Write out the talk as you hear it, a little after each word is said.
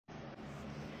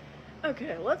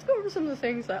Okay, let's go over some of the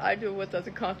things that I deal with as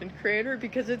a content creator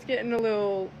because it's getting a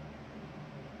little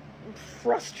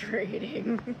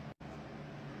frustrating.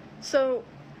 So,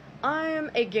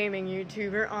 I'm a gaming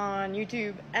YouTuber on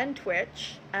YouTube and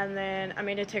Twitch, and then I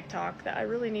made a TikTok that I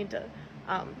really need to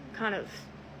kind of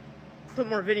put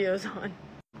more videos on.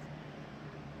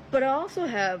 But I also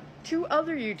have 2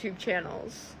 other YouTube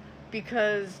channels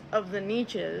because of the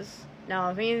niches.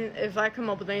 Now, if I come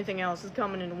up with anything else, it's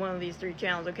coming into one of these 3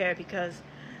 channels, okay? Because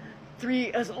 3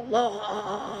 is a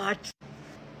lot.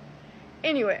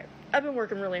 Anyway, I've been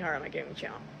working really hard on my gaming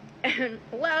channel. And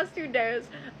the last 2 days,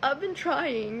 I've been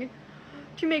trying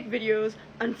to make videos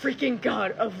on freaking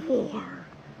God of War.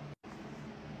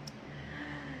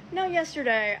 Now,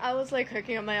 yesterday, I was like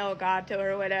hooking up my Elgato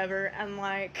or whatever, and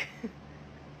like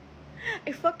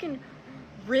a fucking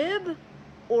rib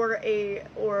or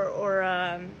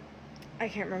I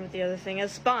can't remember what the other thing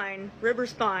is, rib or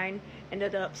spine,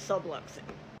 ended up subluxing.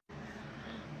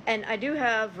 And I do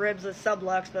have ribs that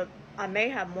sublux, but I may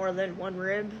have more than 1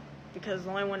 rib, because the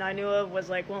only one I knew of was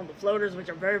like one of the floaters, which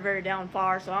are very, very down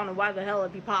far, so I don't know why the hell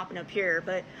it'd be popping up here,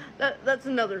 but that's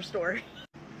another story.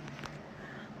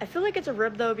 I feel like it's a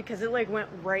rib though, because it like went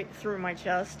right through my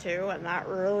chest too, and that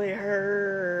really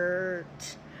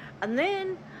hurt. And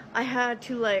then I had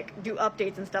to like do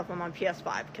updates and stuff on my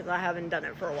PS5 because I haven't done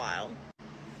it for a while.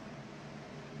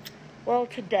 Well,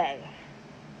 today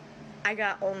I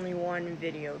got only 1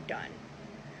 video done.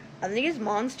 And these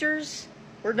monsters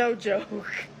were no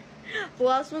joke. The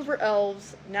last ones were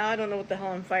elves. Now I don't know what the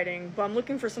hell I'm fighting, but I'm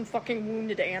looking for some fucking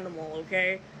wounded animal,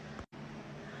 okay?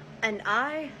 And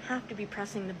I have to be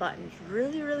pressing the buttons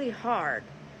really, really hard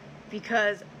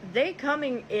because they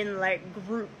coming in like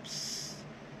groups.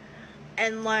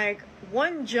 And like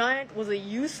one giant was a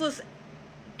useless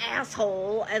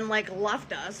asshole and like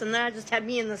left us, and then I just had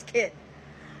me and this kid.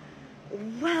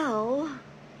 Well,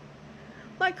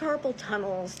 my carpal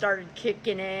tunnel started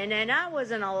kicking in and I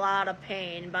was in a lot of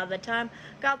pain by the time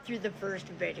I got through the first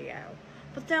video.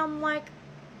 But then I'm like,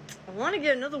 I want to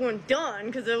get another one done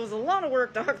because it was a lot of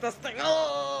work to hook this thing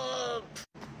up.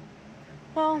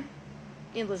 Well,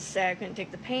 needless to say, I couldn't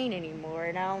take the pain anymore,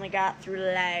 and I only got through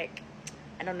like,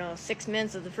 I don't know, 6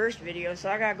 minutes of the first video, so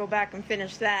I gotta go back and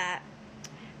finish that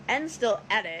and still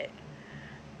edit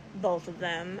both of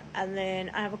them, and then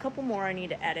I have a couple more I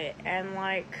need to edit. And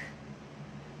like,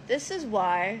 this is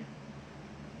why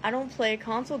I don't play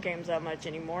console games that much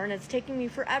anymore, and it's taking me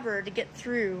forever to get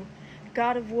through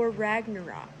God of War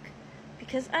Ragnarok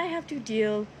because I have to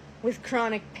deal with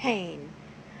chronic pain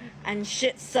and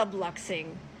shit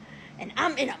subluxing, and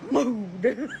I'm in a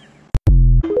mood.